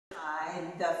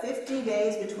Eastertide, the 50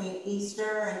 days between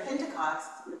Easter and Pentecost,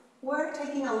 we're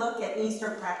taking a look at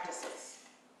Easter practices.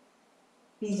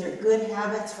 These are good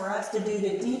habits for us to do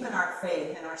to deepen our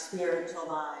faith and our spiritual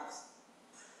lives.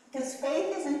 Because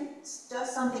faith isn't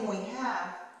just something we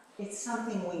have, it's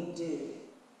something we do.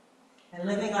 And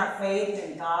living our faith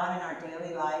in God in our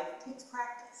daily life takes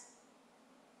practice.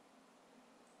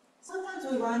 Sometimes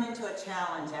we run into a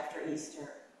challenge after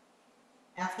Easter.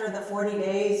 After the 40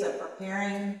 days of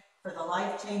preparing for the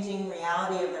life-changing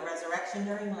reality of the resurrection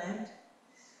during Lent,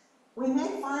 we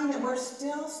may find that we're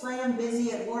still slam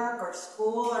busy at work or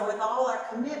school or with all our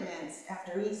commitments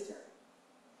after Easter.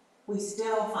 We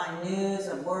still find news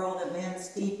of world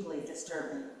events deeply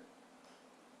disturbing.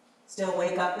 Still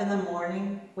wake up in the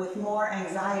morning with more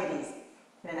anxieties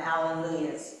than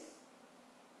alleluias.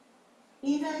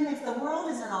 Even if the world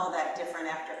isn't all that different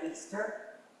after Easter,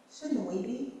 shouldn't we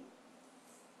be?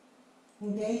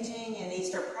 Engaging in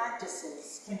Easter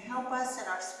practices can help us in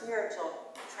our spiritual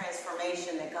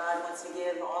transformation that God wants to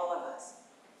give all of us.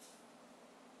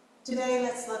 Today,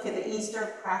 let's look at the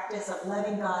Easter practice of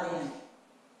letting God in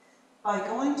by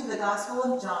going to the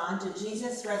Gospel of John to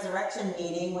Jesus' resurrection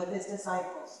meeting with his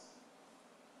disciples.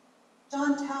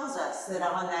 John tells us that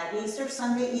on that Easter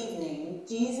Sunday evening,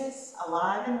 Jesus,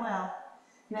 alive and well,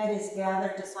 met his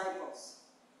gathered disciples,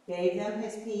 gave them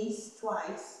his peace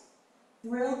twice,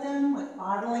 thrilled them with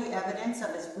bodily evidence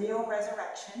of his real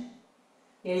resurrection,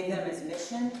 gave them his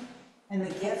mission and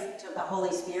the gift of the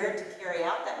Holy Spirit to carry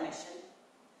out that mission,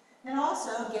 and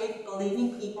also gave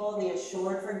believing people the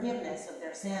assured forgiveness of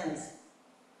their sins.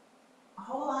 A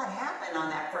whole lot happened on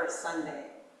that first Sunday.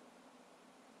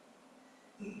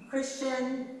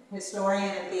 Christian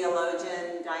historian and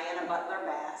theologian Diana Butler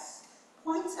Bass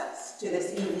points us to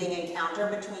this evening encounter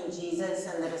between Jesus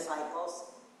and the disciples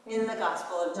in the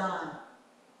Gospel of John.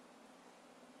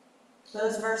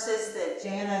 Those verses that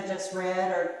Jana just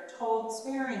read are told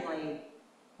sparingly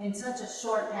in such a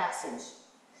short passage,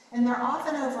 and they're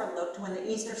often overlooked when the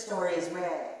Easter story is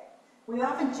read. We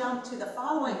often jump to the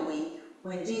following week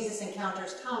when Jesus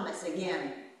encounters Thomas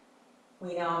again.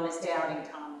 We know him as Doubting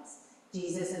Thomas.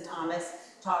 Jesus and Thomas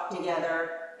talk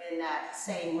together in that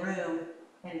same room,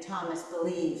 and Thomas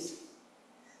believes.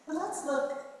 But let's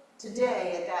look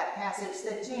today at that passage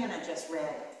that Jana just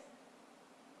read.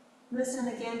 Listen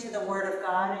again to the word of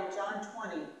God in John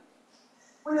 20.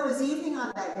 When it was evening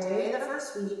on that day, the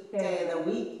first day of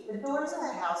the week, the doors of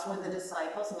the house where the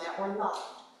disciples met were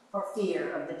locked for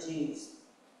fear of the Jews.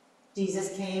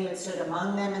 Jesus came and stood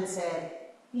among them and said,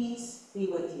 "Peace be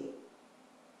with you."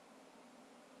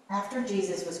 After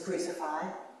Jesus was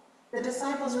crucified, the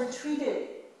disciples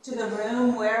retreated to the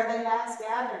room where they last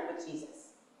gathered with Jesus,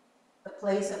 the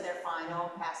place of their final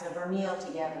Passover meal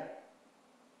together.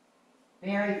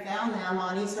 Mary found them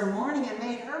on Easter morning and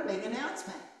made her big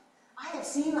announcement. "I have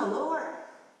seen the Lord."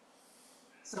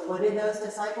 So what did those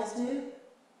disciples do?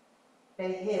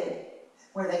 They hid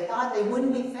where they thought they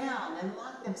wouldn't be found and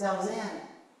locked themselves in.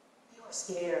 They were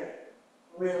scared,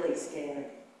 really scared.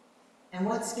 And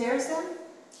what scares them?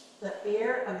 The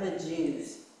fear of the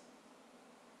Jews.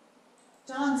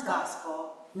 John's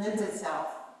gospel lends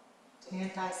itself to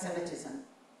anti-Semitism,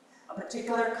 a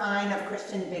particular kind of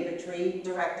Christian bigotry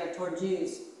directed toward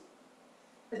Jews.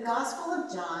 The Gospel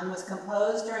of John was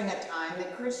composed during a time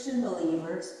that Christian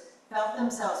believers felt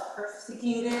themselves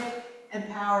persecuted and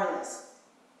powerless,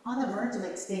 on the verge of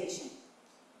extinction,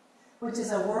 which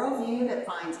is a worldview that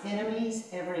finds enemies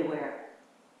everywhere.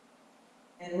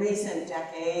 In recent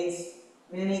decades,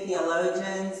 many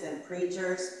theologians and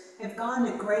preachers have gone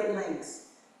to great lengths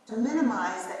to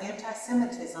minimize the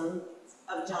anti-Semitism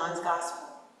of John's Gospel,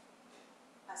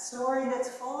 a story that's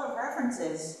full of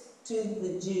references to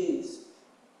the Jews.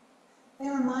 They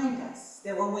remind us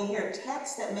that when we hear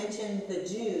texts that mention the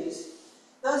Jews,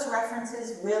 those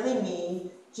references really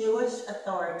mean Jewish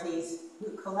authorities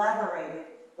who collaborated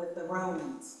with the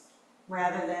Romans,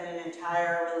 rather than an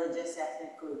entire religious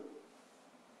ethnic group.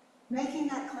 Making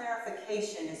that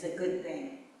clarification is a good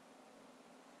thing.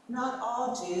 Not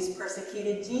all Jews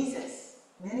persecuted Jesus.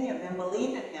 Many of them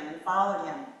believed in him and followed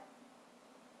him.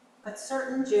 But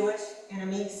certain Jewish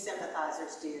enemy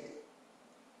sympathizers did.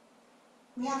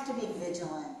 We have to be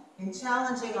vigilant in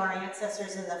challenging our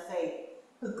ancestors in the faith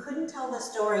who couldn't tell the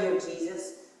story of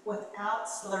Jesus without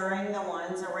slurring the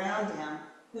ones around him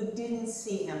who didn't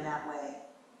see him that way.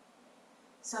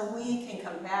 So we can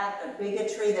combat the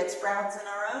bigotry that sprouts in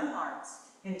our own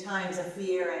hearts in times of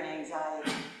fear and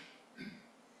anxiety.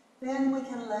 Then we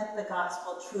can let the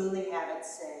gospel truly have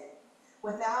its say,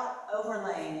 without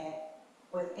overlaying it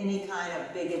with any kind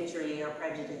of bigotry or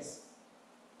prejudice.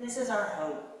 This is our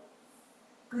hope.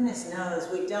 Goodness knows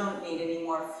we don't need any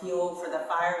more fuel for the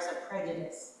fires of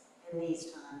prejudice in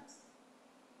these times.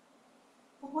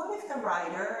 But what if the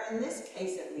writer, in this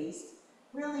case at least,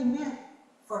 really meant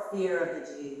for fear of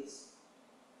the Jews?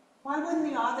 Why wouldn't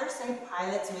the author say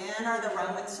Pilate's men or the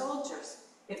Roman soldiers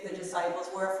if the disciples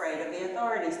were afraid of the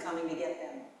authorities coming to get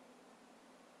them?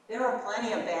 There were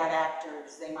plenty of bad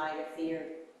actors they might have feared.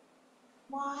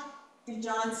 Why did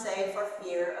John say for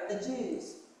fear of the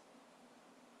Jews?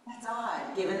 That's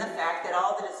odd, given the fact that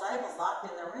all the disciples locked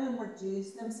in the room were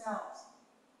Jews themselves.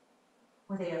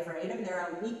 Were they afraid of their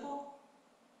own people?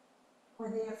 Were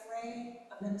they afraid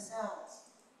of themselves?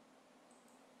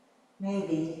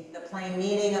 Maybe the plain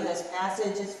meaning of this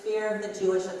passage is fear of the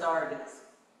Jewish authorities.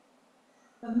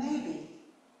 But maybe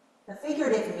the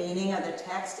figurative meaning of the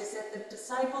text is that the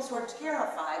disciples were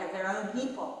terrified of their own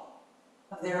people,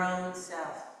 of their own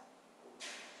self.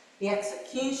 The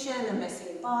execution, the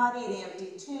missing body, the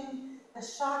empty tomb, the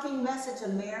shocking message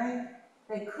of Mary,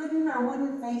 they couldn't or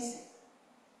wouldn't face it.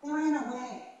 They ran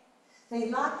away.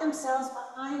 They locked themselves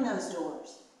behind those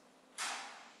doors.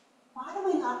 Why do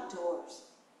we lock doors?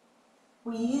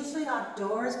 We usually lock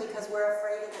doors because we're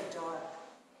afraid of the dark.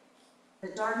 The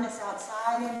darkness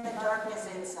outside and the darkness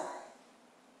inside.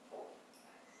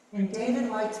 In David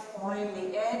White's poem,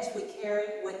 The Edge We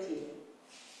Carry With You,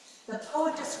 the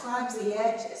poet describes the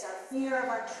edge as our fear of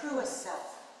our truest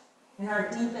self and our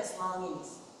deepest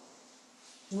longings,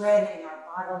 dreading our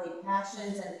bodily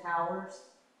passions and powers,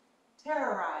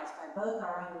 terrorized by both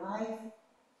our own life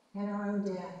and our own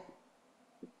death.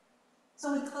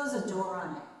 So we close a door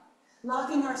on it,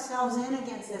 locking ourselves in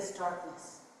against this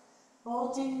darkness,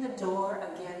 bolting the door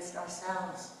against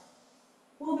ourselves.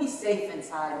 We'll be safe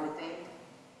inside, we think,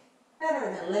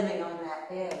 better than living on that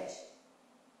edge.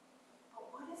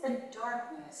 The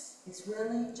darkness is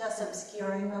really just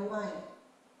obscuring the light.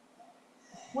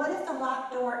 What if the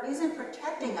locked door isn't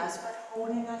protecting us but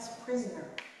holding us prisoner?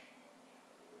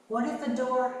 What if the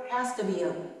door has to be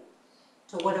open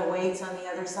to what awaits on the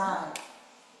other side?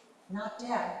 Not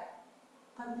death,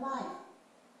 but life.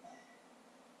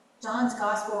 John's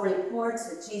gospel reports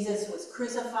that Jesus was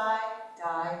crucified,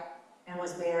 died, and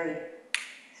was buried.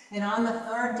 And on the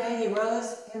third day he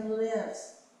rose and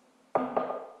lives.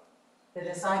 The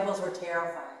disciples were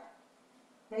terrified.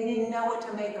 They didn't know what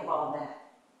to make of all that,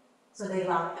 so they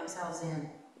locked themselves in.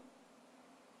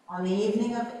 On the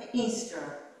evening of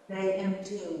Easter, they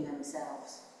entombed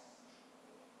themselves.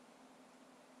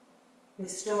 The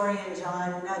historian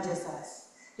John nudges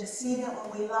us to see that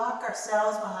when we lock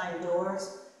ourselves behind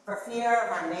doors for fear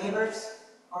of our neighbors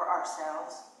or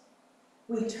ourselves,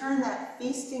 we turn that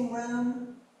feasting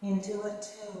room into a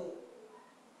tomb.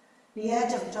 The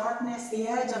edge of darkness, the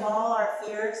edge of all our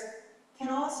fears, can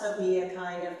also be a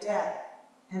kind of death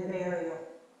and burial.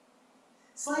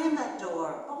 Slam that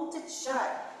door, bolt it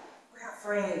shut. We're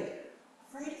afraid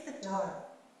of the dark,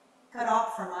 cut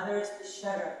off from others to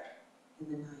shudder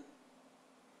in the night.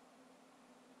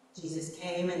 Jesus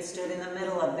came and stood in the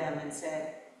middle of them and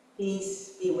said,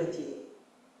 "Peace be with you."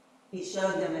 He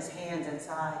showed them his hands and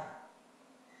side.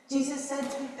 Jesus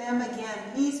said to them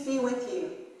again, "Peace be with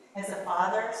you. As the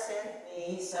Father sent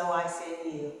me, so I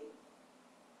send you."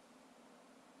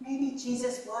 Maybe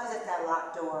Jesus was at that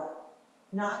locked door,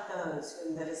 not those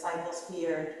whom the disciples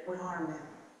feared would harm them.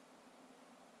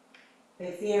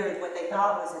 They feared what they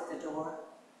thought was at the door,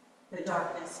 the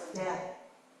darkness of death,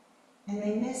 and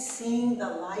they missed seeing the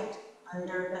light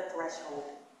under the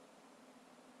threshold.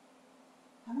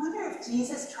 I wonder if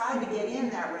Jesus tried to get in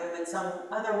that room in some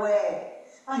other way,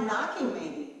 by knocking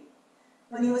maybe.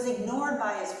 But he was ignored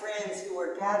by his friends who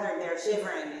were gathered there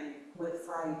shivering and with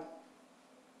fright.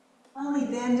 Only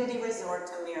then did he resort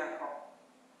to miracle.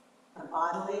 The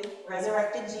bodily,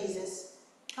 resurrected Jesus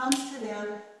comes to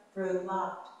them through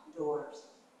locked doors.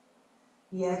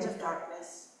 The edge of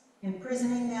darkness,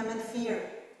 imprisoning them in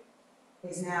fear,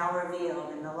 is now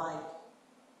revealed in the light.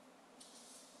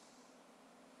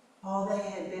 All they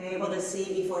had been able to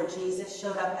see before Jesus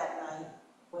showed up that night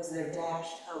was their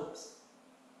dashed hopes.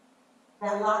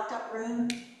 That locked up room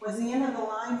was the end of the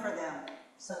line for them,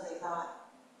 so they thought.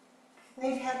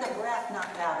 They'd had the breath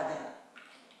knocked out of them.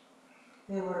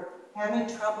 They were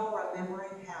having trouble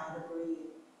remembering how to breathe.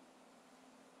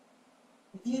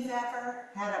 If you've ever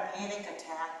had a panic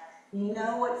attack, you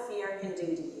know what fear can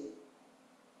do to you.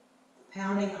 The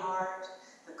pounding heart,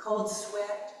 the cold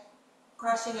sweat,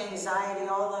 crushing anxiety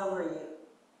all over you.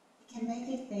 It can make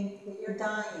you think that you're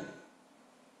dying.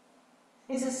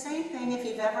 It's the same thing if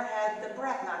you've ever had the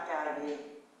breath knocked out of you.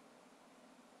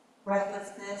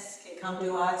 Breathlessness can come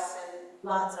to us in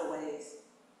lots of ways.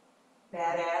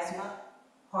 Bad asthma,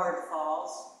 hard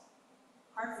falls,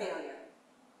 heart failure,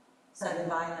 sudden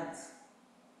violence.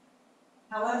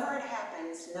 However it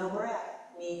happens, no breath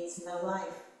means no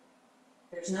life.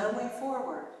 There's no way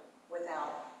forward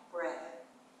without breath.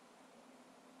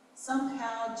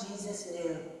 Somehow Jesus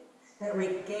knew that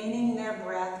regaining their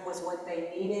breath was what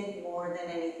they needed more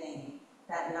than anything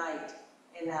that night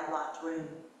in that locked room.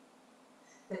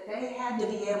 That they had to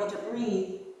be able to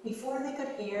breathe before they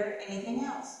could hear anything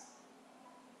else.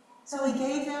 So he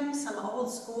gave them some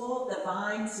old school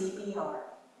divine CPR.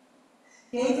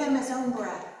 Gave them his own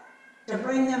breath to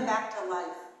bring them back to life.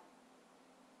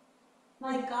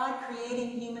 Like God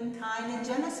creating humankind in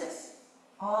Genesis,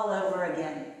 all over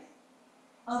again.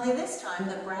 Only this time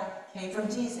the breath came from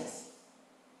Jesus.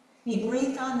 He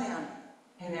breathed on them,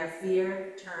 and their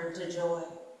fear turned to joy.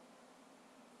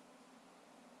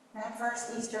 That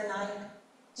first Easter night,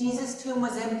 Jesus' tomb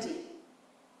was empty,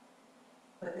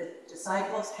 but the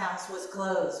disciples' house was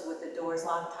closed with the doors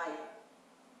locked tight.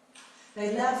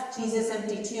 They left Jesus'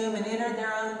 empty tomb and entered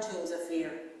their own tombs of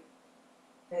fear.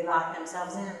 They locked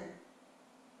themselves in.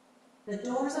 The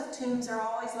doors of tombs are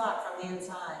always locked from the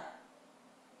inside.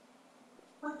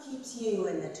 What keeps you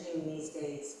in the tomb these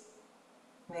days?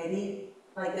 Maybe,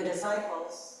 like the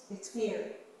disciples, it's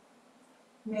fear.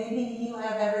 Maybe you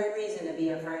have every reason to be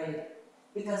afraid,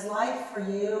 because life for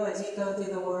you as you go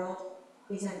through the world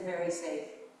isn't very safe.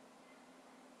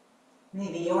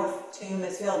 Maybe your tomb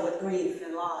is filled with grief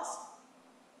and loss,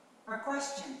 or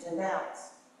questions and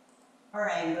doubts, or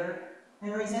anger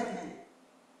and resentment.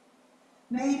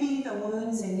 Maybe the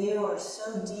wounds in you are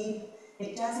so deep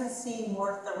it doesn't seem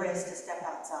worth the risk to step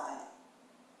outside,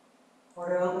 or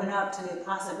to open up to new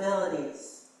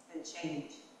possibilities and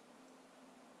change.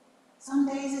 Some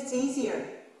days it's easier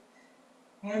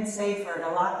and safer to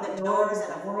lock the doors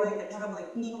and avoid the troubling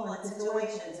people and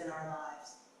situations in our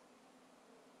lives.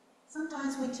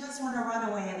 Sometimes we just want to run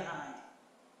away and hide,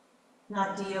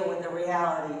 not deal with the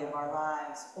reality of our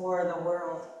lives or the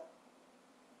world.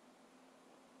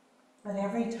 But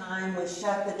every time we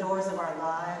shut the doors of our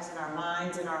lives and our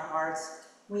minds and our hearts,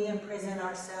 we imprison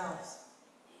ourselves.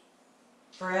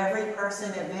 For every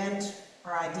person, event,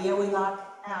 or idea we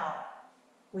lock out,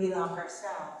 we lock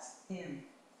ourselves in.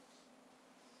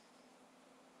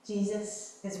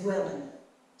 Jesus is willing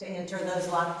to enter those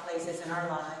locked places in our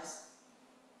lives.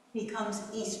 He comes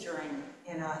Eastering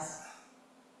in us.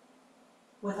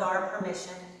 With our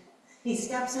permission, he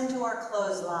steps into our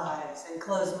closed lives and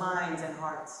closed minds and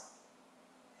hearts.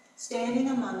 Standing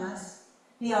among us,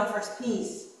 he offers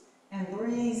peace and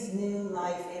breathes new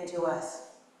life into us.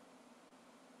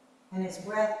 And his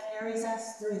breath carries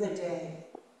us through the day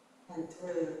and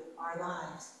through our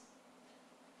lives.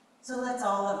 So let's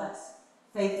all of us,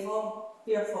 faithful,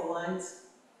 fearful ones,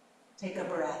 take a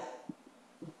breath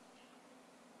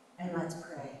and let's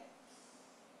pray.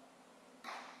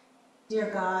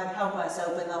 Dear God, help us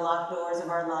open the locked doors of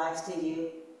our lives to you,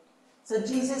 so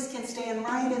Jesus can stand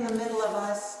right in the middle of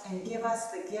us and give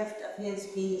us the gift of his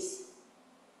peace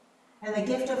and the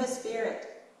gift of his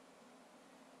Spirit.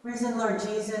 Risen Lord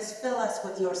Jesus, fill us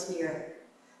with your Spirit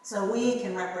so we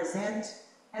can represent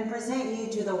and present you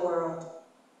to the world.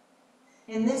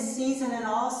 In this season and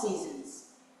all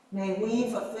seasons, may we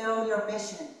fulfill your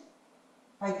mission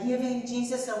by giving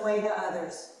Jesus away to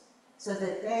others so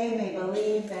that they may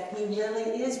believe that he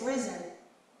really is risen,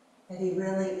 that he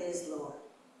really is Lord.